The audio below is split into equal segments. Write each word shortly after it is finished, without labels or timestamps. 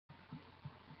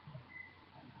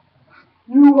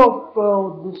You have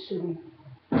failed the city.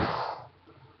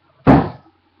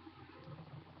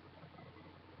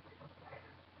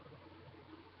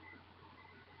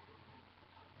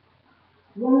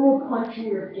 One more punch in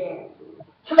your dead.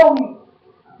 Tell me,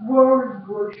 where's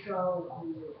Rochelle?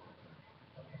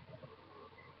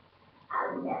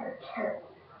 I would never tell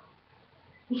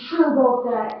you. You sure about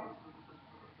that?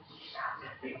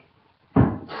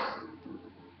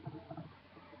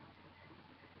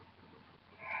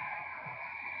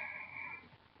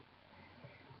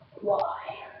 Why?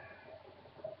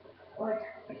 Why does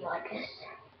it be like this?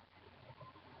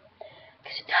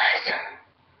 Because it does.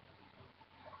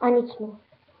 I need to know.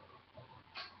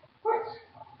 What's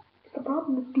The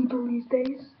problem with people these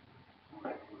days.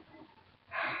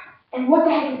 And what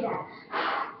the heck is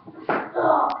that?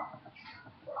 Oh,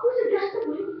 who's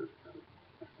adjusting me?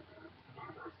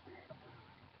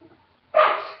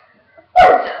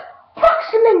 That's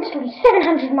approximately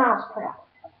 700 miles per hour.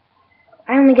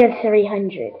 I only get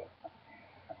 300.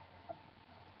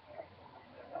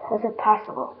 How's it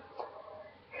possible?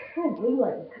 I have blue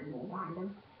lightning coming behind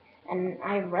him. And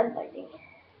I have red lightning.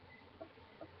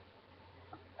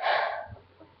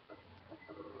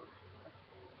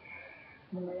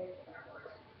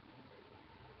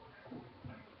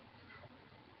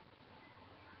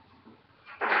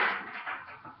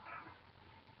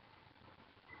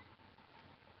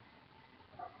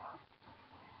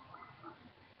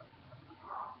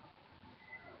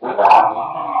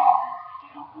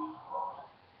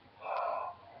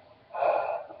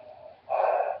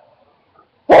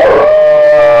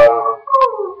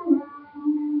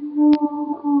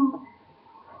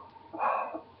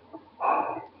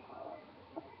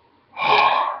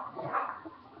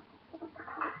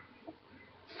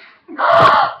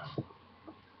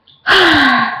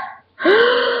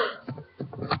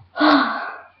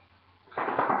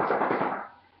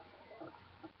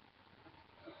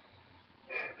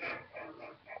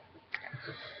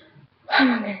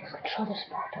 I'm going to control this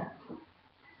part.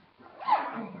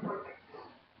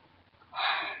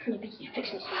 Maybe you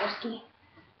fix this whiskey.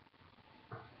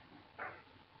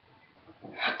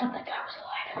 I thought that guy was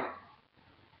alive.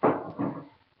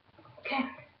 Okay.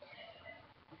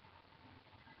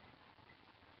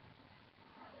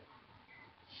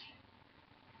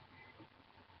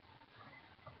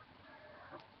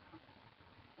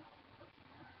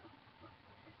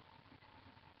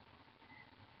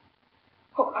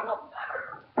 Oh, I know.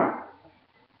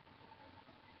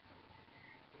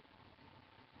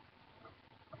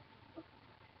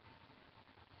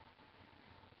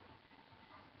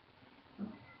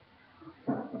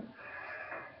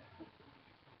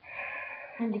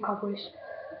 Andy Bruce.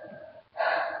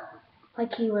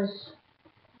 Like he was.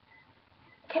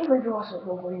 I can't believe he lost his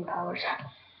Wolverine powers.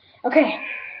 Okay.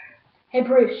 Hey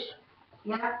Bruce.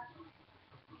 Yeah?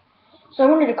 So I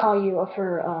wanted to call you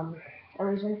for a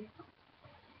reason.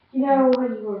 You know,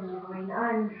 when you were Wolverine,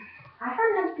 I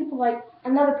heard another people like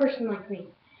another person like me.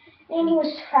 And he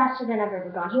was faster than I've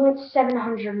ever gone. He went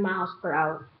 700 miles per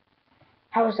hour.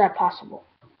 How is that possible?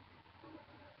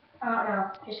 I don't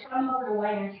know. Just come over to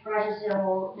Wayne's prices and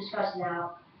we'll discuss it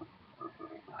out.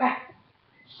 Okay.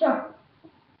 So.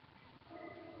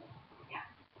 Yeah.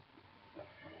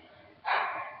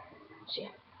 See ya.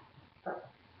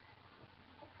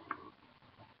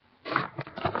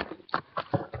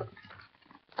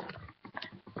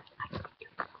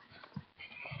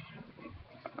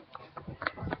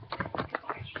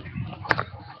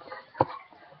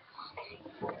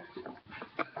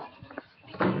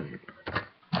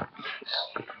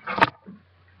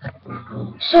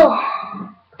 So,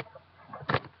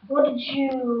 what did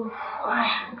you...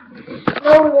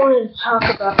 No one wanted to talk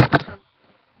about this.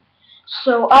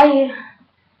 So, I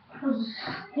was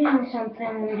doing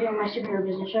something, doing my superhero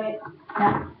business, right?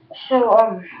 Yeah.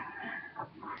 So,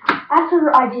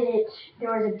 after I did it,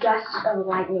 there was a gust of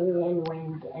lightning and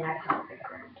wind, and I felt the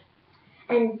ground.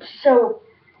 And so,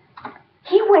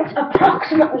 he went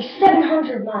approximately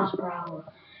 700 miles per hour,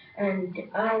 and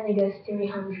I only go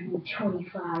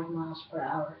 325 miles per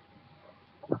hour.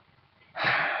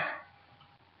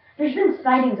 There's been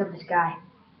sightings of this guy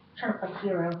trying to play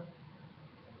hero.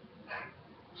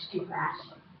 Just too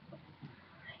fast.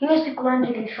 He needs to go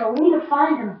under control. We need to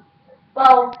find him.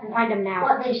 Well, find him now.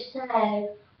 What they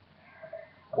said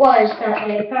Was that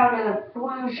they found a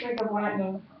blue streak of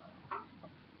lightning.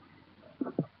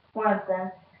 One of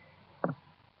them.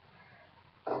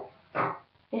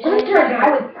 Isn't there a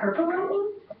guy with purple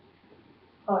lightning?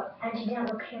 Oh, and he didn't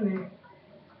look human.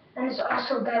 And there's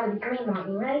also a guy with green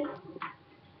lightning, right?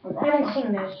 I haven't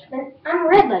seen this. And I'm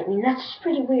red lightning. That's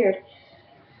pretty weird.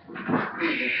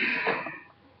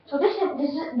 So this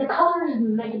the colors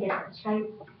make a difference, right?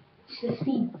 It's the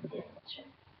speed difference, right?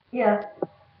 Yeah.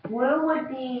 Blue would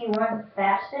be run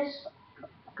fastest.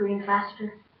 Green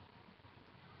faster.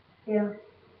 Yeah.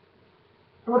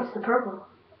 What's the purple?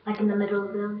 Like in the middle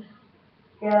of those?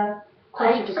 Yeah.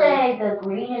 Closer I'd to say the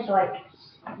green is like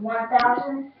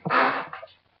 1,000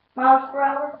 miles per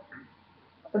hour.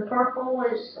 The purple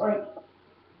is like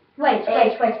Wait.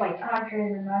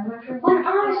 100 and 900. When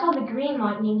I saw the green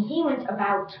lightning, he went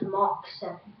about Mach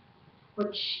 7,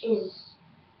 which is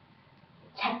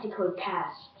technically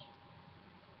past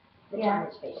the time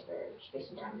and space barrier, space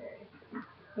and time barrier.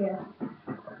 Yeah.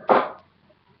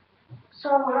 So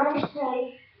when I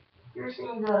say you're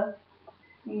seeing the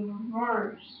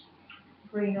reverse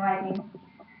green lightning,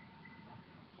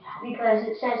 because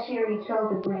it says here he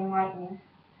killed the green lightning.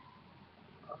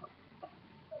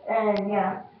 And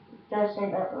yeah, it does say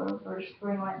that the reverse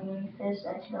green lightning is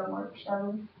at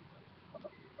 2:07.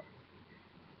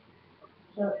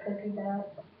 So it could be that.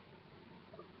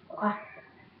 Okay.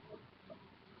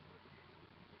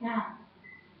 Yeah.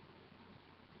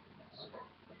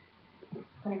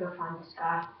 I'm gonna go find this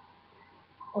guy.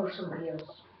 Or somebody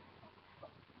else.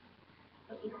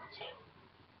 What do you want to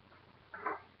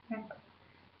do?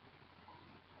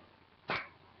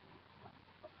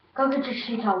 Go get your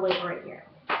sheet, I'll wait right here.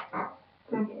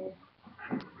 Okay.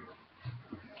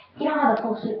 You don't have the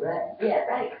full suit, right? Yeah,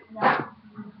 right. No.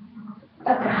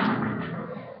 Okay.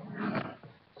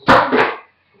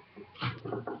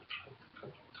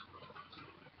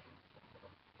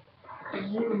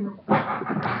 Zoom.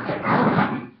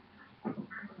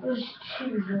 There's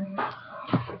two zooms.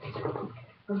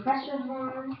 Professor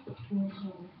Zoom and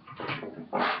Zoom.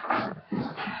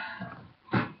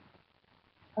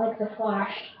 Like the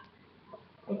Flash.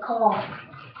 They call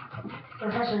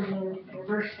Professor Zoom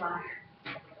Reverse Flash.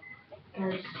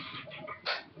 Because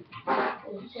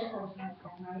it just has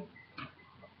nothing, right?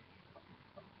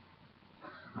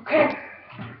 Okay.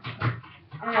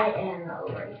 I am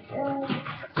ready to go.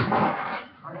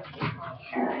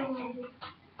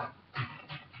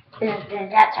 Does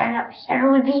that turn up center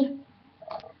would be?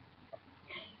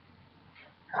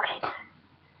 Okay.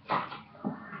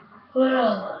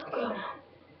 Well, good.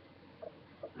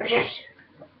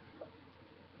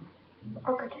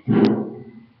 Okay.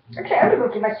 Okay, I'm gonna go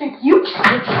get my suit. You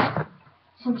can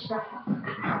some stuff. Oh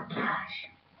gosh.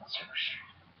 That's so sure.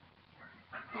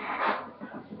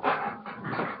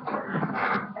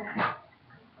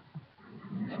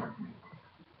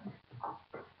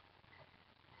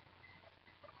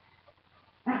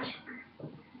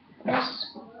 This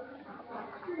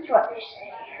is what they say.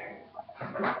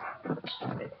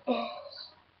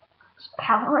 Is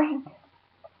powering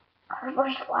a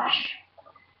reverse flash.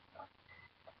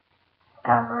 A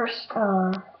reverse,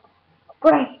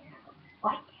 gray.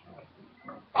 White.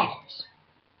 That is.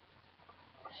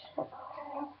 So,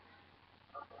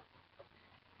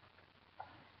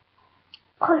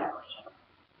 clearly,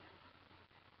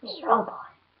 this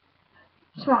robot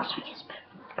smells like it's been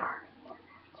burned.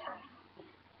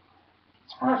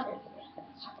 It smells like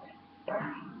something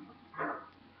burning.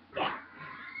 Yeah.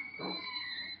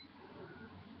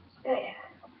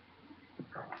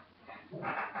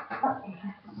 Oh,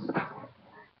 yeah.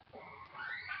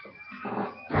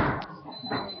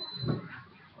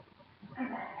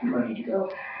 I'm ready to go.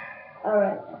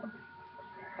 Alright.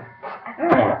 I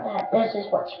found out that this is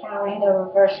what's powering the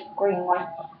reverse green light.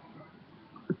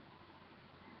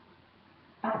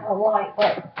 I don't know why,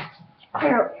 but it's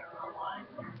clearly a robot.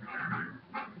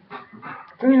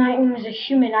 Green Lightning is a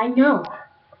human, I know.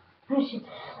 Let me see this.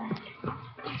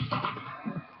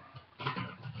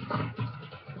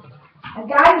 A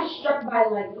guy was struck by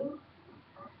lightning,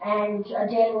 and a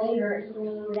day later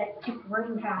he took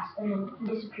running past and then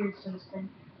disappeared since then.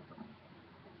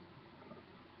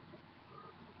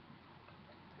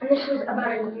 And this was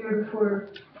about a year before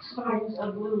signs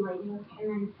of blue lightning, and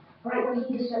then right when the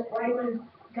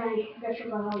guy got struck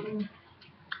by lightning,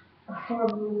 before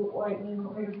blue lightning,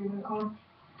 whatever you want to call it,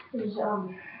 was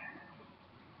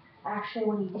actually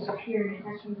when he disappeared.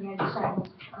 That's when we had the signs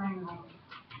of green lightning.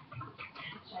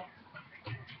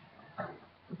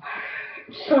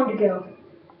 It's time to go.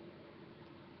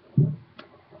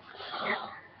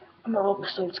 I'm a little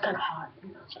so it's kind of hot.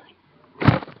 It's fine.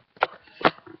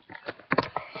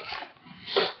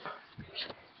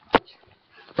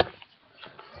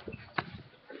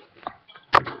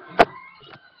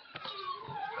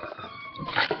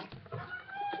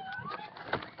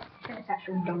 It's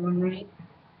actually done, right?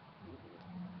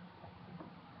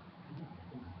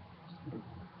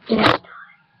 Yeah.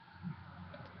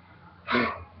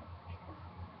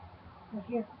 Right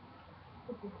here.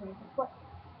 This is right. What?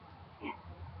 Yeah.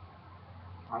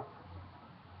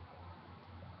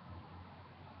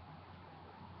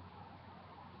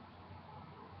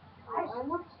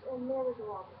 And there was a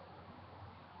robber.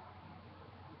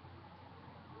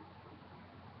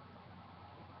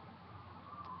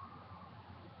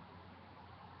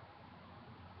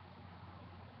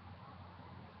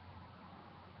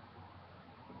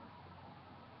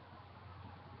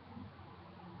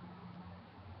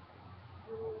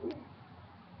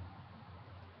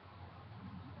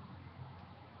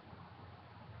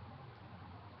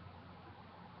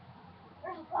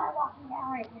 There's a guy walking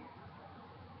down right now.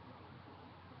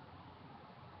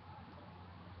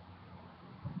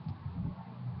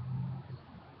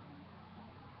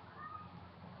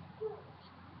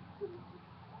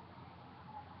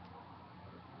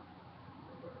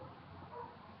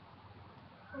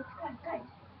 Guys.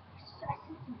 I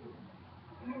see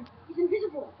something. He's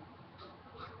invisible.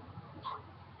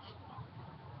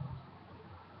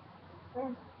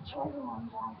 There's a long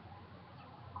guy.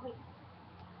 Wait.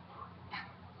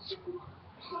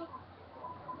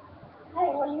 Hey,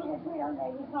 what are you gonna do on there?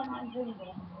 You come on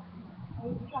invisible. Hey,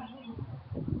 you become invisible.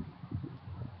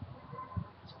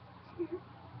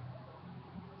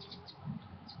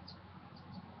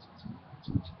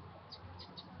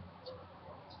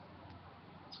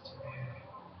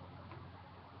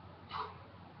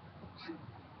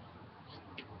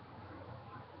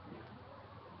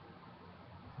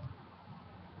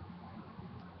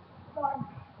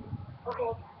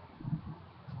 Okay.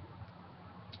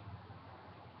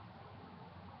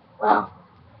 Well,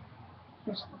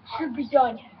 this should be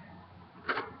done.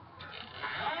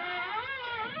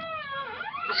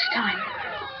 It's time.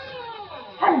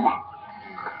 Come back.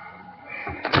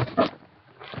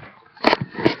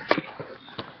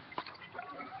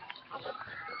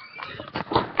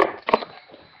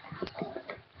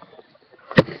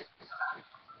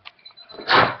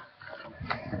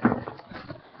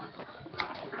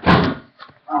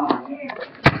 Oh, yeah.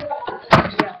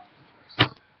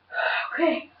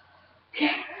 Okay.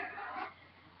 Okay.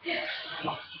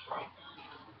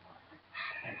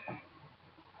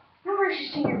 No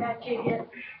worries, in your back cave yet.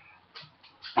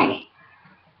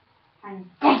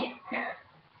 I'm dead.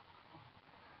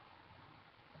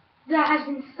 There has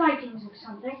been sightings of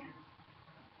something.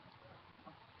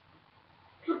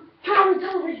 Turn on the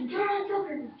television. Turn on the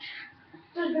television.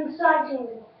 There's been sightings.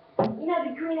 You know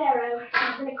the green arrow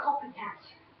has been a copycat.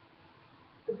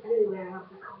 The blue arrow,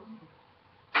 we call it.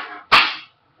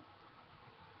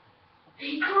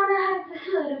 He kinda has the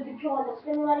hood of the guy that's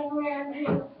been running around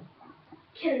here,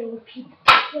 killing people.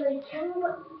 Killing,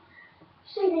 but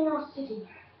saving our city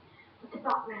with the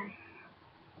Batman.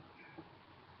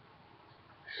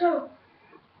 So,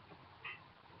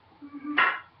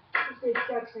 it's the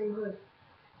exact same hood.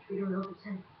 We don't know if it's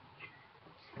him.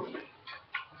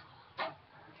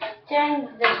 Change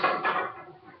this.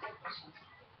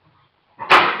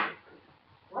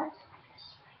 What?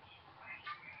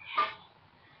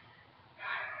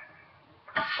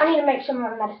 I need to make some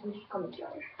more medicine to come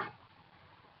together.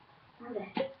 Okay.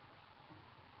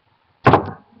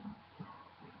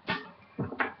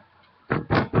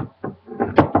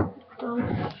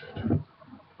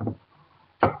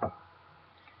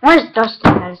 Where's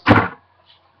Dustin medicine?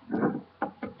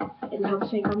 It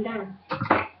helps me come down.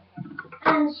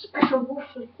 And special wolf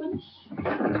liquids.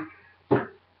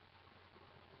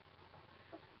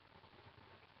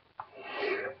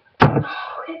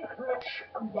 Okay,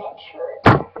 that's sure.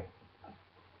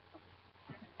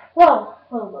 Whoa.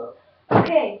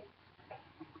 Okay.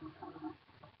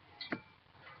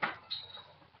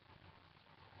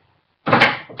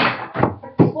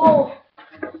 Well,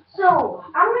 so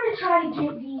I'm gonna try to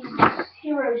get these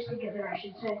heroes together, I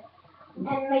should say,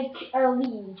 and make a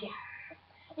league.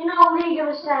 You know, League of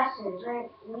Assassins, right?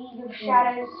 League of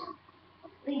Shadows,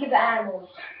 League of Animals.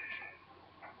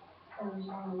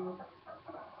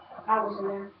 I was in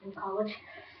there in college.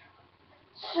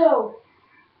 So,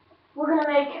 we're gonna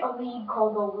make a league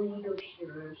called the League of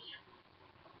Heroes.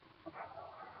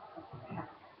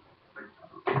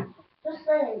 Just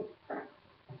saying.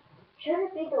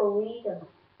 Shouldn't it be the League of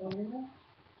Animals?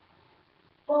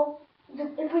 Well,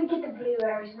 if we get the blue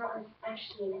arrow, it's not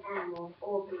actually an animal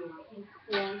or blue lightning.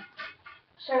 Yeah.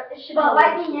 So it should. But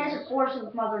lightning is a force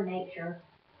of Mother Nature,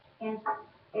 and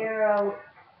arrow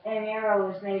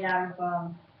is made out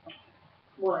of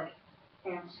wood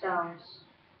and stones.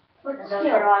 But And still,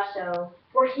 those are also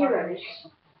we're heroes.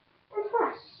 And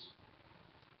plus.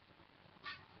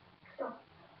 So,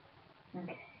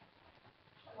 okay.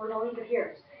 we're the League of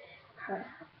Heroes. Right.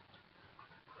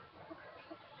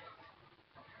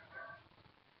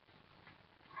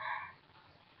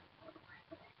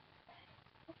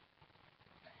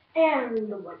 And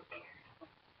the white.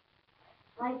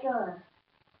 Like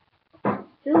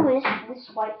Who is this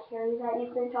white Carrie that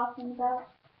you've been talking about?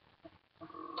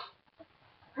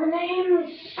 Her name is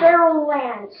Cheryl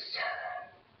Lance.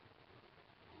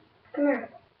 Come here.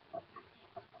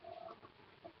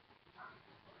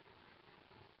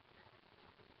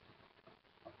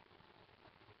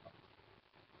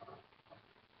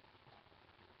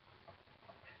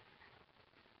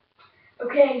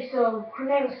 Okay, so her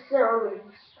name is Sarah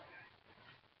Rouges.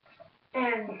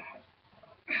 And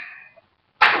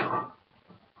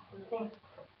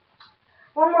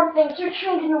one more thing, you're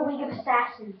trained in a League of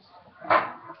Assassins.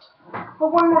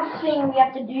 But one more thing we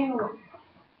have to do.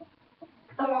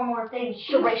 And one more thing,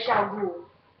 she erased our rule.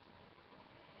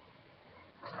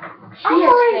 She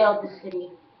has failed the city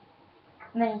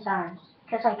many times.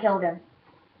 Because I killed him.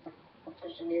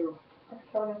 There's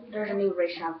a new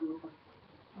race out rule.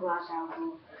 Glass out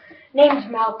rule. Name's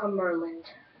Malcolm Merland.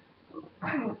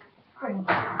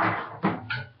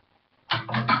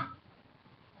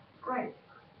 Great.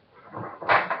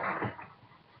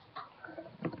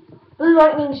 Blue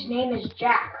Lightning's name is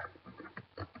Jack.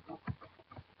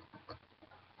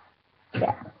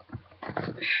 Yeah.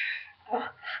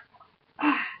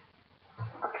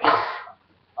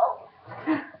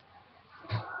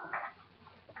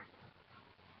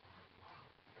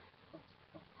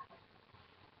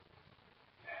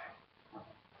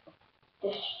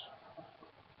 This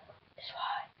is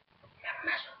why you never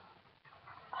mess with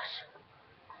us.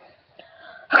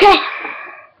 Okay,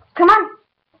 come on.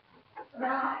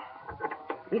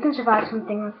 You can survive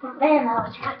something like that. Man, that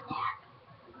was good.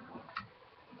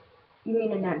 You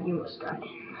mean a nap, you almost died.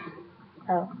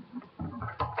 Oh.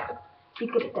 You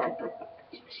could have died, but...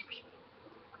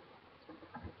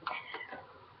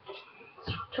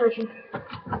 Charging.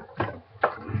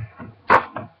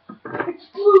 It's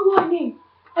Blue Lightning!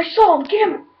 I saw him! Get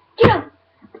him! Get him!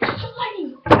 It's Blue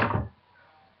Lightning!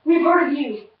 We've heard of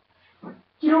you.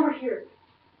 Get over here.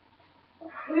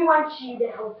 We want you to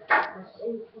help us,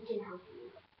 and we can help you.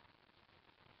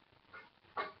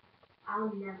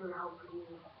 I'll never help you.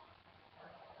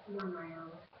 You're my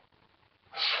own.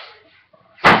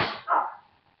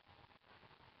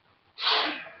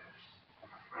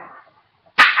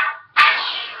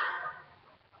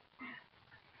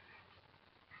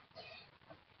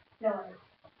 No.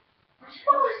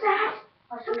 What was that?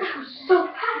 That was so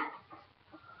fast.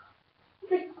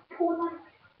 Like, pull him out.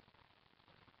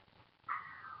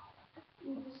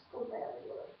 You just go there.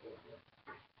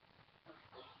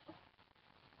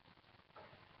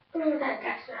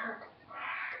 That's the hunt.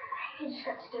 You just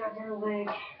got stabbed in the leg.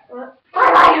 What? By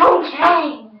my own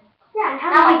cane! Yeah,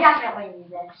 and Now we definitely need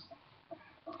this.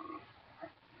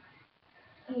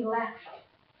 He left.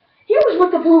 He was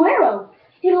with the blue arrow.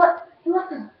 He left his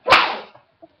body.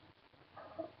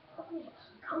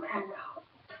 Compound now.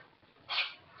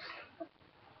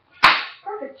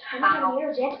 Perfect. I'm not going to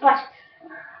use it, but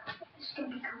this can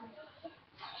be cool.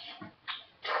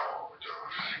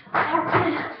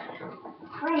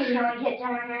 Please, can I get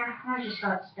down there? I just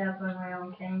got stuck on my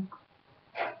own cane.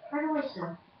 Where do I sit?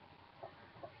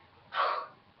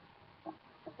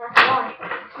 That's why.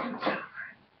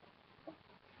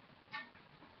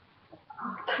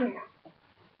 Oh, come here.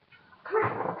 Come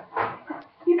here.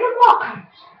 You can walk.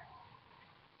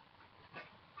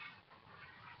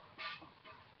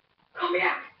 Come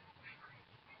here.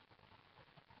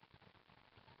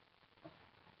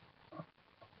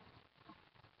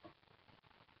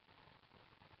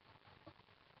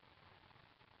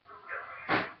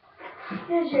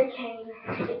 Here's your cane.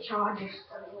 It charges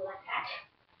something like that.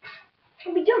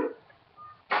 What we doing?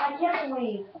 I can't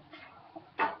believe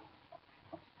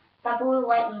that Blue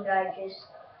Lightning guy just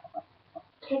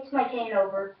kicked my cane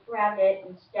over, grabbed it,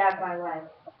 and stabbed my leg.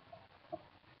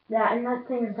 Yeah, and that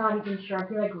thing is not even sharp.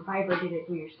 He like vibrated it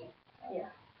through your skin. Yeah.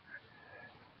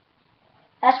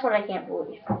 That's what I can't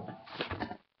believe.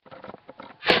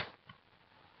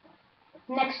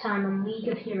 Next time on League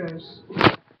of Heroes.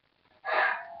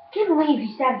 Can't believe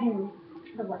he stabbed you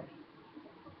in the leg.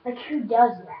 Like, who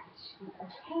does that? A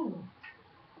cane.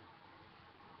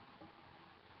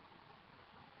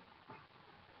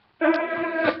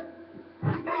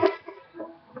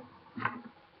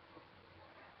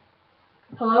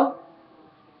 Hello?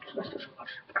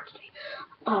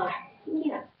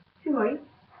 Yeah. Who are you?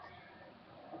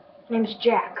 Name's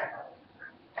Jack.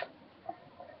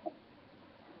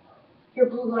 You're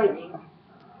Blue Lightning.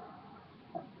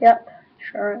 Yep,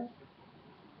 sure.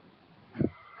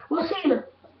 We'll see you.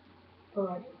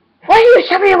 Alright. Why are you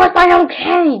shoving it with my own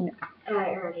cane?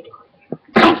 I already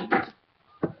declared.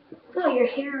 Oh, you're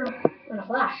here in a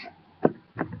flash.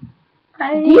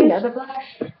 Do you know the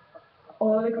Flash?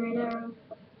 Or the Green Arrow?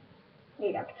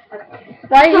 You don't. Okay.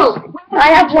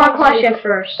 I have one question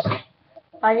first.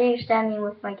 Why do you stab me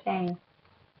with my cane?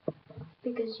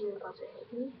 Because you're about to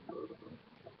hit me.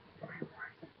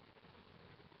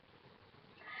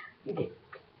 You did.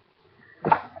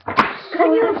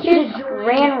 So you just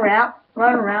run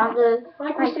around the...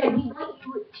 Like I said, we want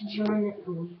you to join it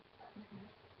for me.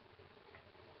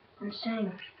 I'm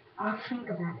saying, I'll think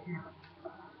about it now.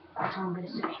 That's all I'm gonna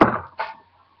say.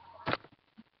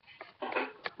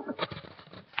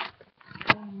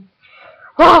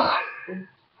 Well,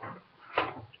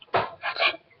 that's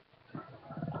it.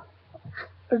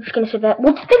 I'm just gonna say that.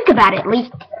 Let's think about it, at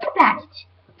least. Think about it.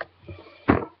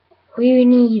 We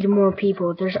need more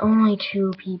people. There's only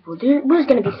 2 people. There's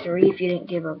gonna be 3 if you didn't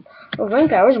give them. Well, ring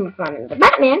powers and we're finding the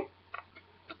Batman.